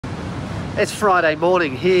It's Friday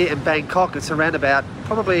morning here in Bangkok. It's around about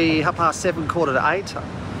probably 7:30, 8:15,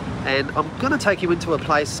 and I'm going to take you into a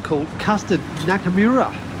place called Custard Nakamura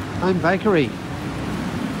home bakery.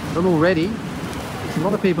 I'm all ready. There's a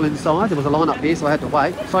lot of people inside. There was a line up here, so I had to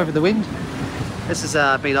wait. Sorry for the wind. This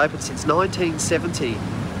has been open since 1970,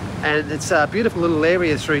 and it's a beautiful little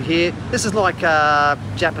area through here. This is like a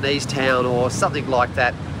Japanese town or something like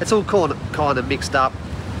that. It's all kind of mixed up.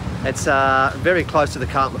 It's very close to the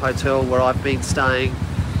Carlton Hotel where I've been staying,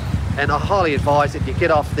 and I highly advise that you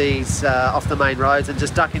get off these off the main roads and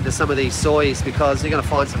just duck into some of these sois, because you're going to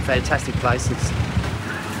find some fantastic places.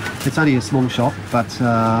 It's only a small shop, but you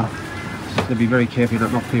have to be very careful you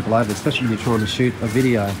don't knock people over, especially when you're trying to shoot a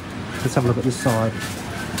video. Let's have a look at this side.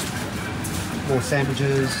 More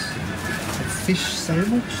sandwiches. A fish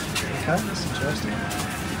sandwich. Okay, that's interesting.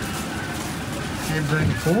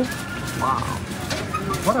 Hamburger pork. Wow.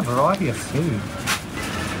 What a variety of food.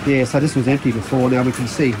 Yeah, so this was empty before. Now we can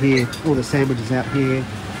see here all the sandwiches out here.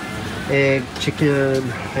 Egg, chicken,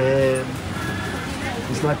 ham.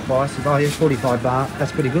 There's no prices. Oh, here's 45 baht.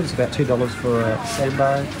 That's pretty good. It's about $2 for a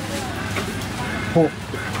sambo. Pork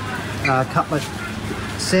cutlet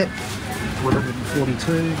set,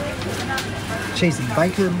 142. Cheese and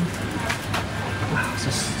bacon. Wow, it's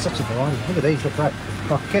just such a variety. Look at these. Look at that.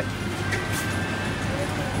 Croquette.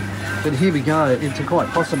 But here we go into quite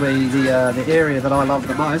possibly the area that I love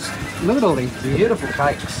the most. Look at all these beautiful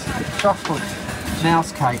cakes. Chocolate,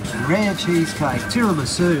 mouse cake, rare cheesecake,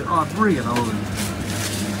 tiramisu. Oh, bring it on.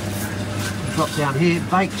 Drop down here,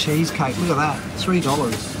 baked cheesecake. Look at that,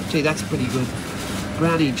 $3. Gee, that's pretty good.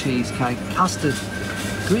 Brownie cheesecake, custard,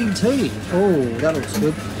 green tea. Oh, that looks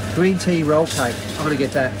good. Green tea roll cake. I'm gonna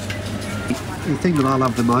get that. The thing that I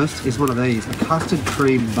love the most is one of these, a custard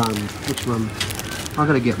cream bun. Which one? I'm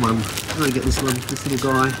going to get one. I'm going to get this one. This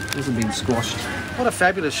little guy hasn't been squashed. What a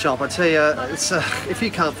fabulous shop. I tell you, it's if you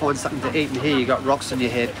can't find something to eat in here, you got rocks in your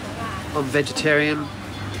head. I'm vegetarian.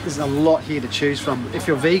 There's a lot here to choose from. If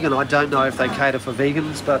you're vegan, I don't know if they cater for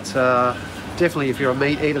vegans, but definitely if you're a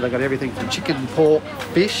meat eater, they've got everything from chicken, pork,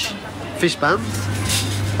 fish buns.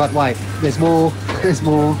 But wait, there's more. There's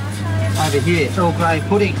more over here. Earl Grey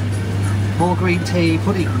pudding. More green tea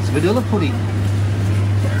puddings. Vanilla pudding.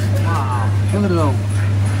 Look at it all.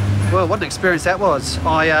 Well, what an experience that was.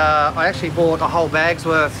 I actually bought a whole bag's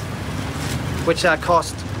worth, which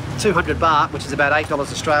cost 200 baht, which is about $8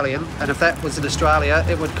 Australian. And if that was in Australia,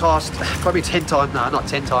 it would cost probably 10 times, no, not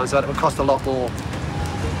 10 times, but it would cost a lot more.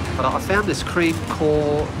 But I found this cream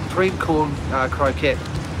corn croquette.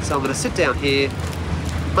 So I'm going to sit down here,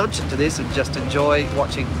 munch into this, and just enjoy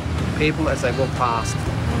watching people as they walk past.